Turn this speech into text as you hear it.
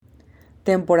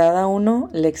Temporada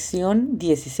 1, lección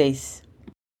 16.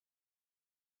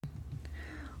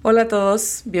 Hola a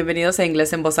todos, bienvenidos a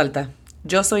Inglés en Voz Alta.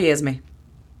 Yo soy Esme.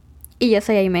 Y yo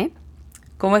soy Aimee.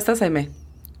 ¿Cómo estás, Aime?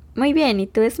 Muy bien, ¿y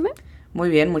tú, Esme? Muy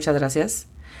bien, muchas gracias.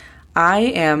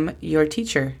 I am your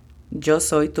teacher. Yo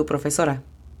soy tu profesora.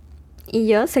 Y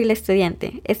yo soy la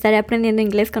estudiante. Estaré aprendiendo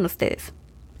inglés con ustedes.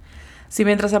 Si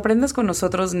mientras aprendes con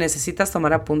nosotros necesitas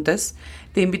tomar apuntes,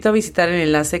 te invito a visitar el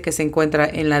enlace que se encuentra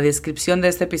en la descripción de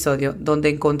este episodio, donde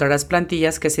encontrarás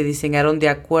plantillas que se diseñaron de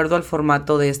acuerdo al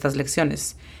formato de estas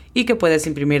lecciones y que puedes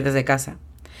imprimir desde casa.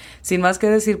 Sin más que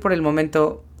decir por el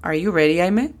momento, ¿are you ready,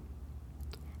 Aime?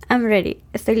 I'm ready.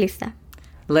 Estoy lista.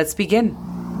 Let's begin.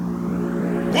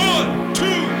 1, 2,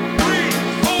 3, 4.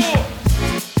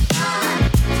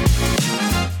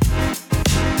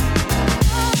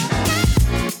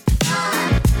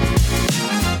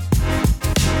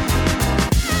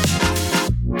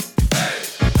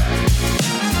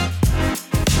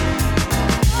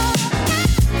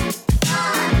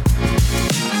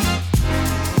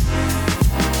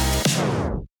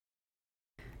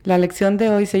 La lección de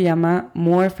hoy se llama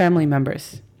More Family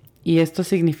Members y esto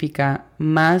significa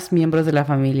más miembros de la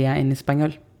familia en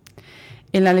español.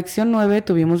 En la lección 9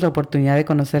 tuvimos la oportunidad de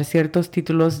conocer ciertos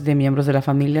títulos de miembros de la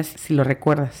familia, si lo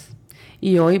recuerdas,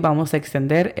 y hoy vamos a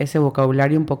extender ese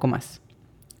vocabulario un poco más.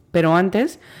 Pero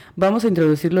antes, vamos a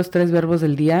introducir los 3 verbos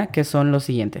del día, que son los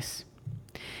siguientes.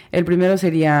 El primero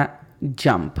sería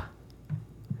jump.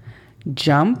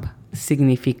 Jump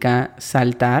significa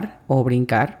saltar o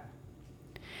brincar.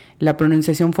 La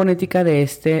pronunciación fonética de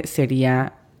este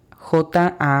sería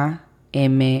J-A-M-P.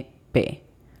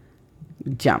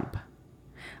 Jump.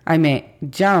 Aime,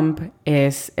 jump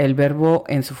es el verbo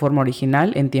en su forma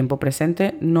original, en tiempo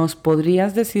presente. ¿Nos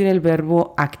podrías decir el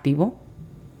verbo activo?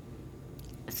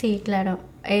 Sí, claro.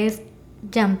 Es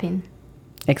jumping.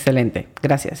 Excelente,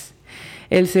 gracias.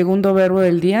 El segundo verbo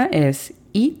del día es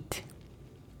eat.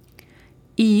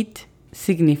 Eat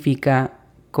significa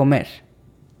comer.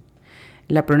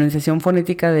 La pronunciación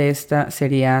fonética de esta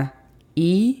sería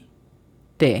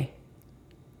I-T.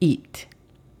 Eat.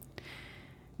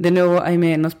 De nuevo,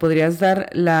 Aime, ¿nos podrías dar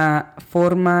la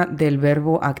forma del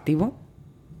verbo activo?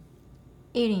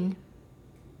 Eating.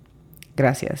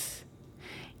 Gracias.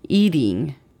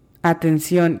 Eating.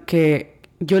 Atención, que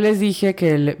yo les dije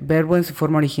que el verbo en su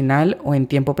forma original o en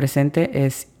tiempo presente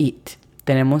es eat.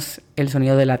 Tenemos el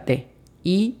sonido de la T.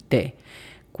 I-T.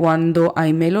 Cuando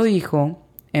Aime lo dijo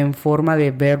en forma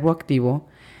de verbo activo,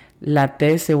 la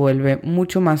T se vuelve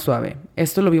mucho más suave.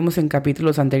 Esto lo vimos en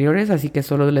capítulos anteriores, así que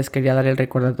solo les quería dar el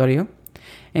recordatorio.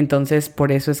 Entonces,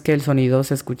 por eso es que el sonido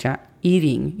se escucha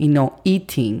eating y no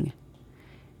eating.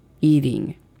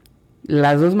 Eating.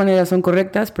 Las dos maneras son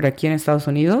correctas, pero aquí en Estados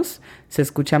Unidos se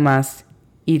escucha más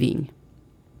eating.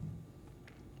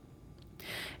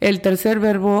 El tercer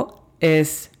verbo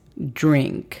es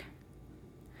drink.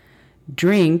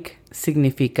 Drink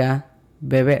significa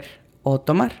beber o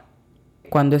tomar.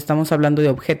 Cuando estamos hablando de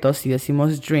objetos y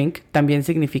decimos drink, también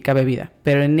significa bebida.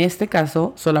 Pero en este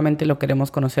caso solamente lo queremos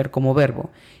conocer como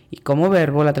verbo. Y como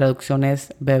verbo la traducción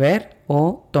es beber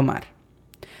o tomar.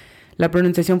 La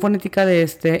pronunciación fonética de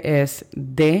este es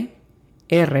D-R-E-N-K.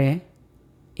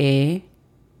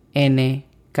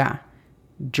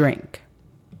 Drink.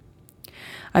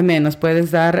 Aime, ¿nos puedes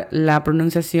dar la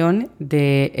pronunciación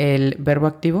del verbo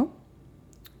activo?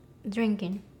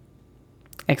 Drinking.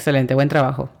 Excelente, buen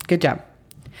trabajo. Good job.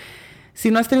 Si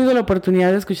no has tenido la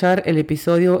oportunidad de escuchar el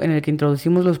episodio en el que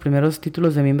introducimos los primeros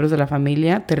títulos de miembros de la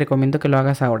familia, te recomiendo que lo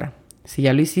hagas ahora. Si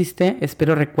ya lo hiciste,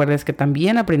 espero recuerdes que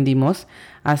también aprendimos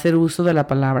a hacer uso de la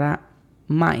palabra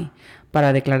my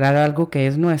para declarar algo que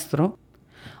es nuestro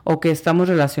o que estamos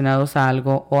relacionados a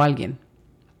algo o alguien.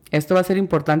 Esto va a ser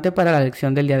importante para la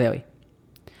lección del día de hoy.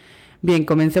 Bien,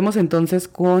 comencemos entonces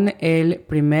con el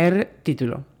primer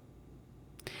título.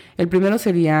 El primero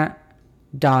sería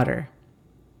daughter.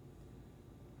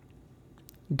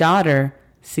 Daughter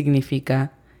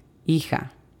significa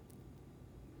hija.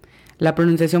 La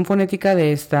pronunciación fonética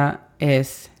de esta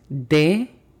es D-A-D-R.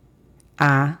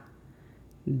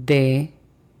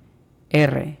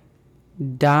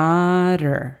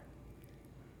 Daughter.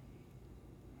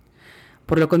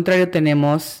 Por lo contrario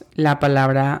tenemos la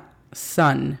palabra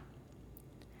son.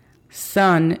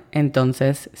 Son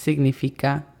entonces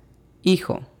significa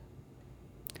hijo.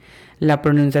 La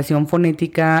pronunciación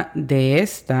fonética de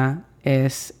esta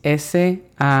es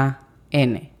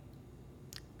S-A-N.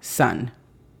 Son.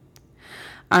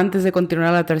 Antes de continuar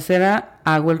a la tercera,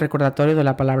 hago el recordatorio de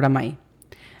la palabra my.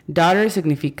 Daughter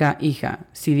significa hija.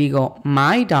 Si digo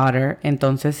my daughter,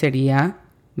 entonces sería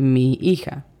mi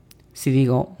hija. Si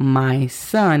digo my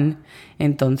son,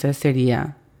 entonces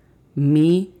sería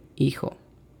mi hijo.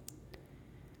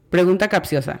 Pregunta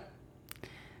capciosa.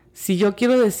 Si yo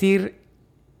quiero decir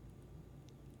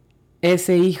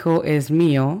ese hijo es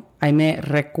mío, Aime,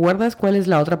 ¿recuerdas cuál es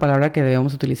la otra palabra que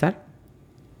debemos utilizar?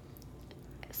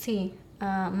 Sí,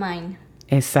 mine.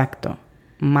 Exacto.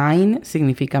 Mine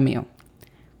significa mío.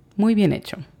 Muy bien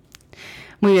hecho.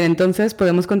 Muy bien, entonces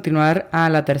podemos continuar a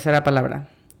la tercera palabra.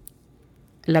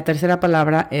 La tercera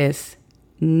palabra es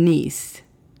niece.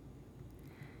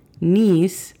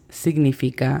 Niece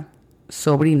significa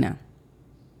sobrina.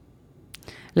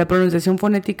 La pronunciación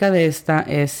fonética de esta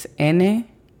es N-I-S.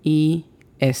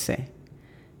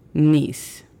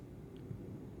 Niece.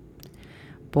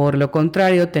 Por lo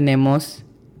contrario, tenemos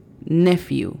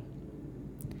nephew.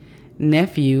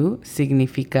 Nephew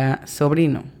significa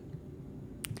sobrino.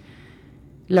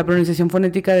 La pronunciación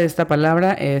fonética de esta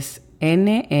palabra es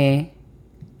N-E-F-I-U.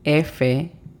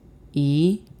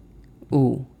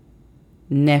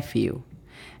 Nephew.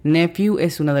 Nephew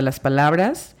es una de las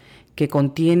palabras que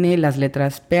contiene las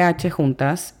letras PH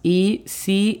juntas, y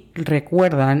si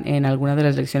recuerdan, en alguna de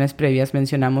las lecciones previas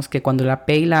mencionamos que cuando la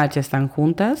P y la H están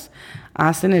juntas,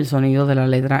 hacen el sonido de la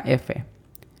letra F.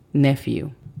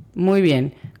 Nephew. Muy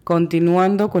bien,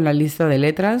 continuando con la lista de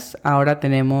letras, ahora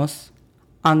tenemos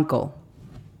uncle.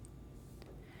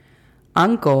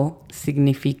 Uncle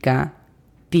significa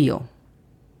tío.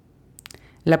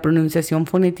 La pronunciación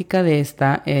fonética de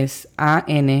esta es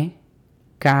A-N-K-O-L.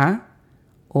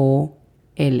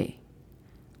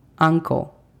 Uncle.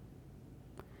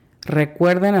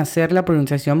 Recuerden hacer la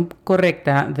pronunciación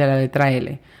correcta de la letra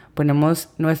L. Ponemos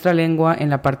nuestra lengua en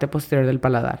la parte posterior del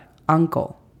paladar.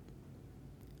 Uncle.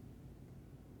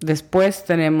 Después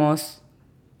tenemos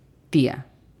tía.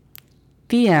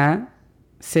 Tía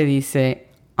se dice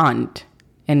aunt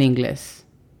en inglés.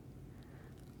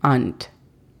 Aunt.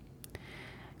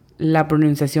 La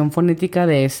pronunciación fonética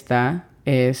de esta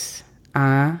es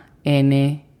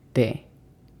A-N-T.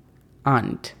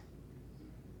 Aunt.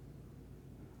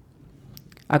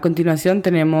 A continuación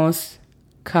tenemos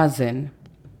cousin.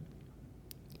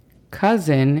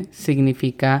 Cousin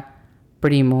significa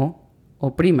primo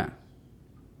o prima.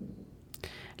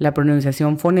 La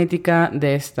pronunciación fonética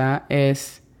de esta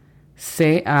es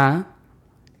C-A-S-E-N.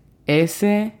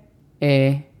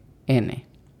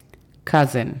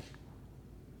 Cousin.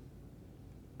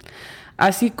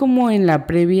 Así como en la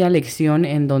previa lección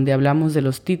en donde hablamos de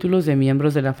los títulos de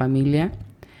miembros de la familia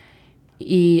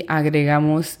y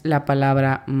agregamos la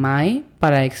palabra my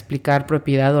para explicar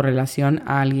propiedad o relación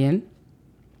a alguien,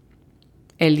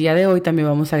 el día de hoy también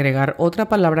vamos a agregar otra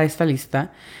palabra a esta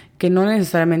lista que no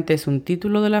necesariamente es un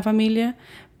título de la familia,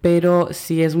 pero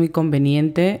sí es muy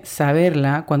conveniente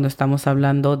saberla cuando estamos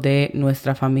hablando de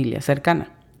nuestra familia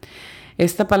cercana.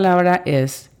 Esta palabra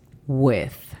es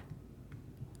with.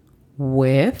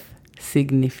 With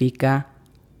significa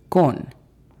con.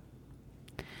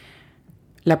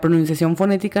 La pronunciación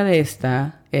fonética de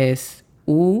esta es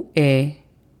U-E-T-H.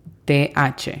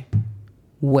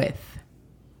 With.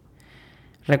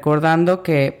 Recordando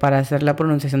que para hacer la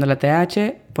pronunciación de la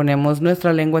TH ponemos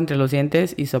nuestra lengua entre los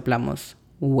dientes y soplamos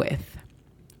with.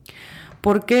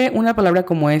 ¿Por qué una palabra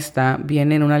como esta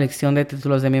viene en una lección de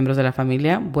títulos de miembros de la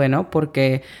familia? Bueno,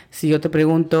 porque si yo te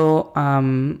pregunto,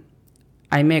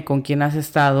 Aime, ¿con quién has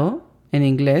estado en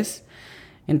inglés?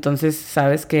 Entonces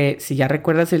sabes que si ya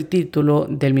recuerdas el título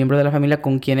del miembro de la familia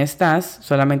con quien estás,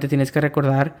 solamente tienes que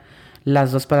recordar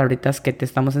las dos palabritas que te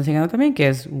estamos enseñando también, que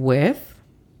es with,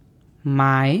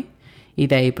 my, y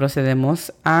de ahí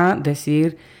procedemos a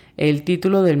decir el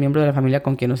título del miembro de la familia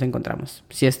con quien nos encontramos.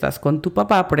 Si estás con tu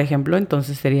papá, por ejemplo,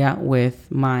 entonces sería with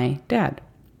my dad.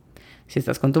 Si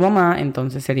estás con tu mamá,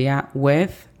 entonces sería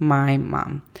with my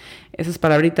mom. Esas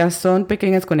palabritas son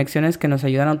pequeñas conexiones que nos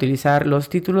ayudan a utilizar los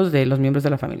títulos de los miembros de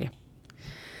la familia.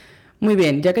 Muy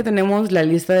bien, ya que tenemos la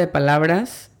lista de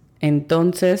palabras,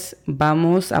 entonces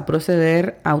vamos a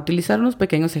proceder a utilizar unos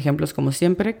pequeños ejemplos como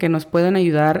siempre que nos pueden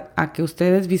ayudar a que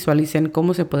ustedes visualicen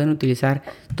cómo se pueden utilizar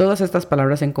todas estas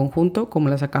palabras en conjunto como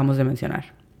las acabamos de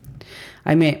mencionar.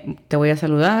 Aime, te voy a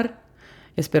saludar,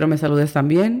 espero me saludes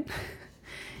también.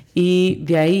 Y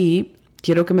de ahí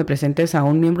quiero que me presentes a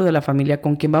un miembro de la familia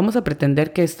con quien vamos a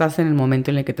pretender que estás en el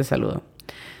momento en el que te saludo.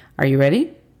 Are you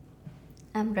ready?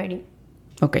 I'm ready.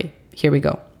 Okay, here we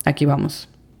go. Aquí vamos.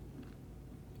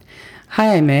 Hi,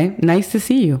 Aime. Nice to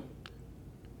see you.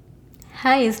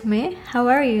 Hi, Esme. How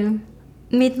are you?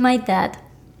 Meet my dad.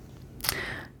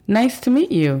 Nice to meet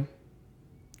you.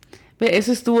 Ve,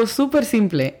 eso estuvo súper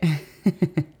simple.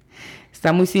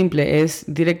 Está muy simple, es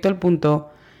directo al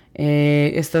punto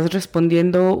Estás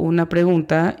respondiendo una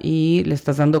pregunta y le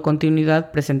estás dando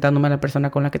continuidad presentándome a la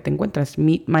persona con la que te encuentras.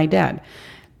 Meet my dad.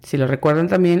 Si lo recuerdan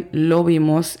también, lo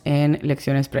vimos en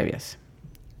lecciones previas.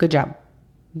 Good job.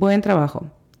 Buen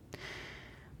trabajo.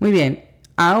 Muy bien.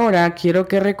 Ahora quiero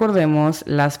que recordemos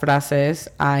las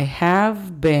frases I have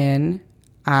been,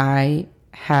 I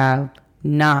have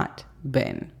not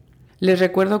been. Les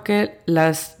recuerdo que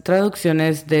las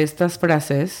traducciones de estas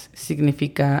frases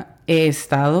significa he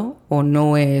estado o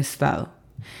no he estado.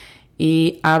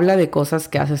 Y habla de cosas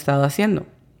que has estado haciendo.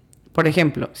 Por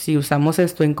ejemplo, si usamos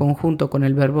esto en conjunto con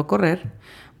el verbo correr,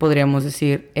 podríamos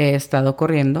decir he estado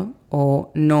corriendo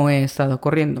o no he estado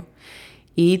corriendo.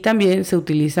 Y también se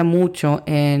utiliza mucho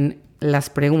en las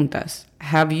preguntas.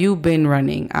 Have you been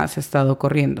running? ¿Has estado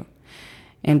corriendo?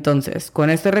 Entonces, con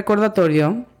este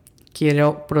recordatorio,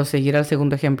 quiero proseguir al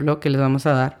segundo ejemplo que les vamos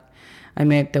a dar.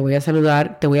 Jaime, te voy a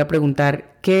saludar, te voy a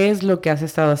preguntar qué es lo que has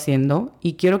estado haciendo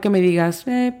y quiero que me digas,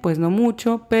 pues no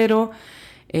mucho, pero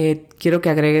quiero que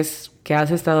agregues que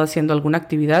has estado haciendo alguna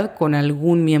actividad con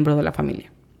algún miembro de la familia.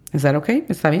 ¿Es that okay?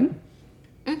 ¿Está bien?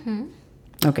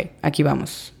 Ok, aquí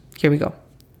vamos. Here we go.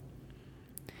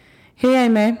 Hey,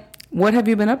 Jaime, what have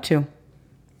you been up to?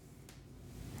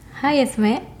 Hi,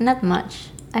 Esme. Not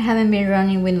much. I haven't been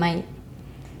running with my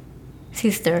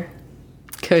sister.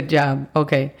 Good job.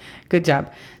 Ok, good job.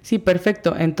 Sí,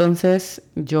 perfecto. Entonces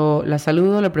yo la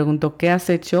saludo, le pregunto qué has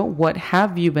hecho, what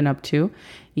have you been up to,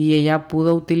 y ella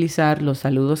pudo utilizar los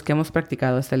saludos que hemos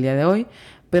practicado hasta el día de hoy,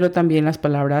 pero también las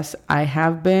palabras I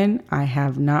have been, I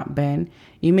have not been,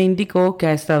 y me indicó que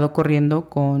ha estado corriendo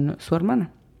con su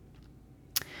hermana.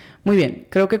 Muy bien,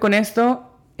 creo que con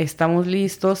esto estamos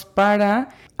listos para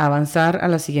avanzar a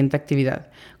la siguiente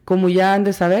actividad. Como ya han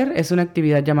de saber, es una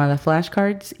actividad llamada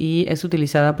flashcards y es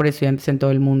utilizada por estudiantes en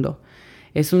todo el mundo.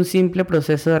 Es un simple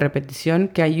proceso de repetición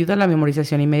que ayuda a la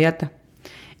memorización inmediata.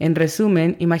 En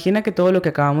resumen, imagina que todo lo que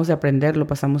acabamos de aprender lo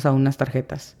pasamos a unas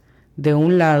tarjetas. De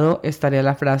un lado estaría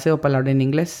la frase o palabra en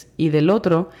inglés y del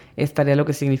otro estaría lo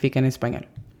que significa en español.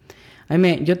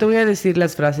 Jaime, yo te voy a decir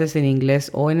las frases en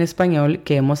inglés o en español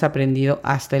que hemos aprendido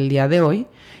hasta el día de hoy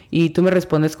y tú me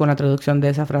respondes con la traducción de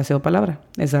esa frase o palabra.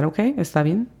 ¿Es that okay? ¿Está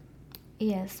bien?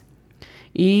 Yes.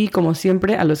 Y como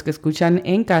siempre, a los que escuchan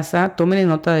en casa, tomen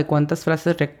nota de cuántas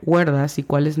frases recuerdas y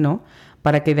cuáles no,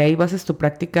 para que de ahí bases tu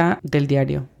práctica del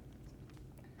diario.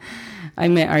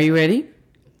 Jaime, are you ready?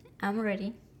 I'm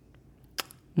ready.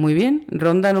 Muy bien,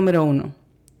 ronda número 1.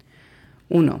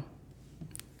 1.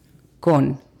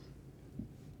 Con.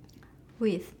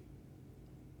 With.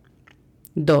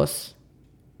 2.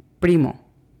 Primo.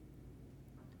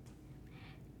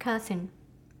 Cousin.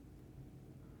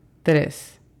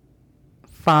 3.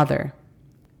 Father.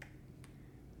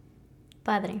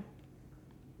 Padre.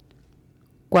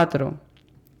 4.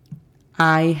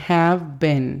 I have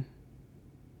been.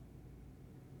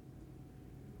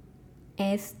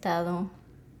 He estado.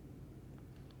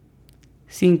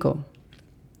 5.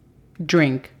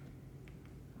 Drink.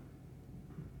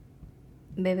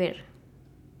 Beber.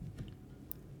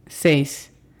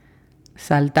 6.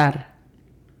 Saltar.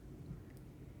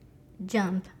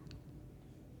 Jump.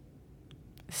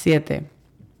 7.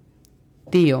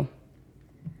 Tío.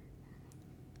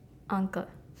 Uncle.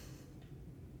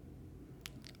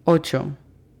 8.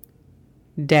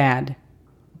 Dad.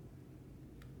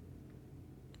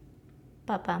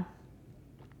 Papá.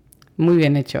 Muy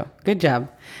bien hecho. Good job.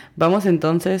 Vamos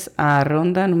entonces a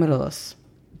ronda número 2.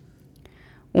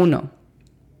 1.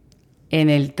 En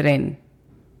el tren.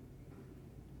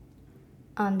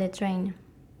 On the train.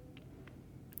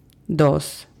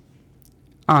 2.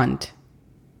 Aunt.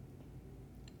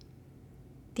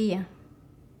 Tía.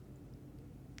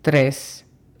 3.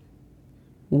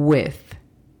 With.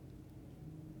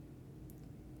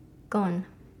 Con.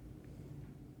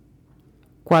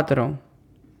 4.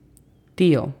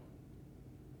 Tío.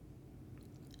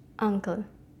 Uncle.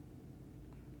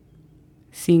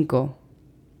 5.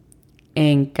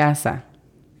 En casa.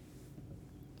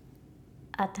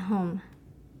 At home.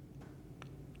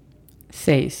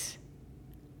 6.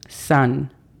 Son.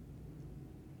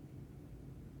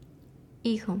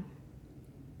 Hijo.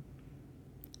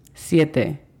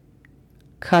 7.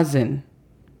 Cousin.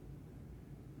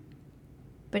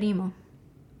 Primo.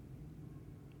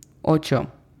 8.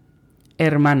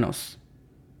 Hermanos.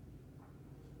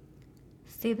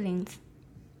 Siblings.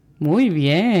 Muy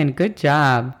bien, good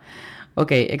job.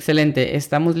 Ok, excelente.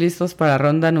 Estamos listos para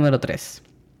ronda número 3.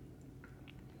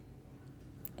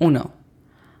 1.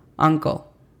 Uncle.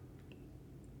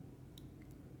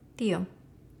 Tío.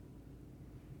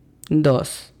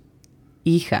 2.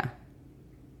 Hija.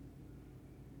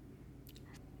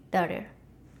 Daughter.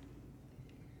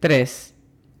 3.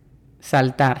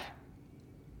 Saltar.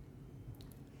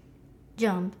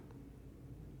 Jump.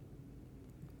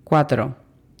 4.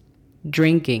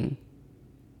 Drinking.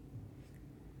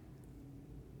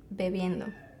 Bebiendo.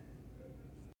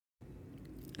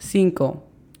 5.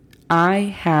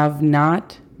 I have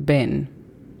not been.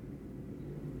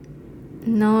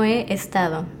 No he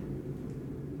estado.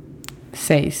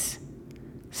 6.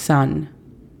 Son.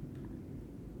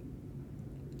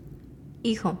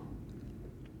 Hijo.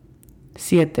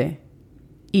 7.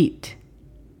 Eat.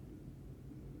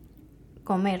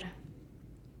 Comer.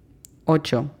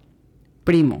 8.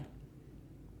 Primo.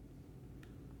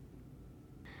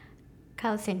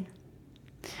 Cousin.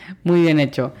 Muy bien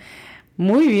hecho.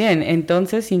 Muy bien,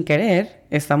 entonces sin querer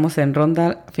estamos en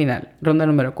ronda final, ronda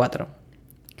número 4.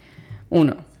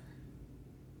 1.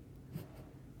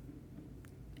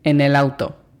 En el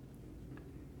auto.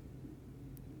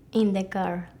 In the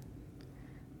car.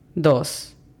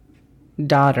 2.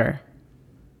 Daughter.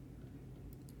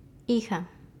 Hija.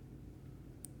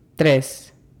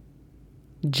 3.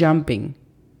 Jumping.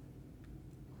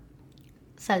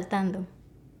 Saltando.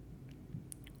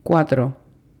 4.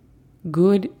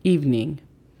 Good evening.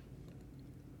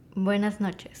 Buenas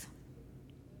noches.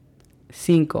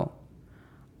 5.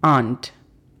 Aunt.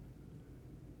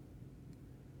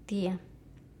 Tía.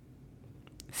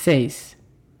 6.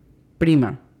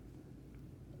 Prima.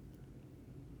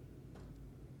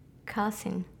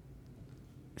 Cousin.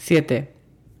 7.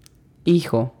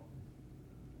 Hijo.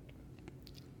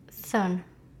 Son.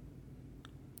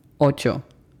 8.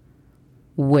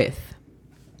 With.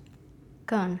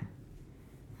 Con.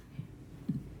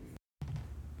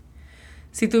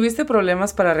 Si tuviste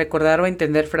problemas para recordar o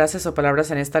entender frases o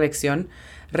palabras en esta lección,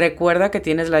 recuerda que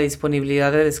tienes la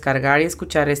disponibilidad de descargar y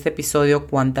escuchar este episodio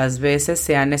cuantas veces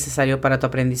sea necesario para tu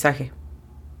aprendizaje.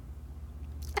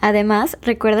 Además,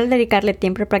 recuerda dedicarle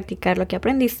tiempo a practicar lo que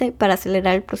aprendiste para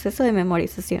acelerar el proceso de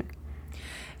memorización.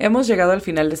 Hemos llegado al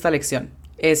final de esta lección.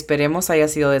 Esperemos haya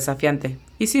sido desafiante.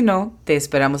 Y si no, te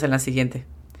esperamos en la siguiente.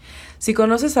 Si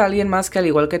conoces a alguien más que al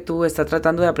igual que tú está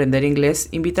tratando de aprender inglés,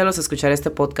 invítalos a escuchar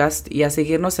este podcast y a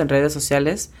seguirnos en redes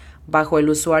sociales bajo el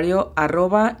usuario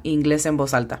 @inglés en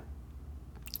voz alta.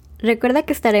 Recuerda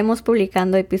que estaremos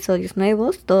publicando episodios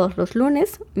nuevos todos los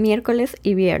lunes, miércoles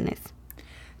y viernes.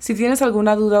 Si tienes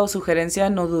alguna duda o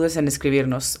sugerencia, no dudes en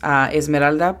escribirnos a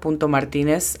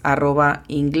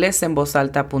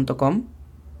esmeralda.martinez@inglesenvozalta.com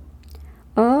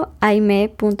o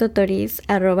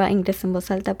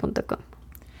aime.toriz@inglesenvozalta.com.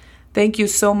 Thank you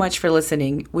so much for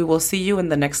listening. We will see you in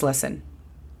the next lesson.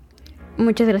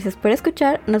 Muchas gracias por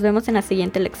escuchar. Nos vemos en la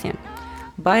siguiente lección.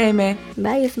 Bye, Aime.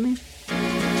 Bye, Esme.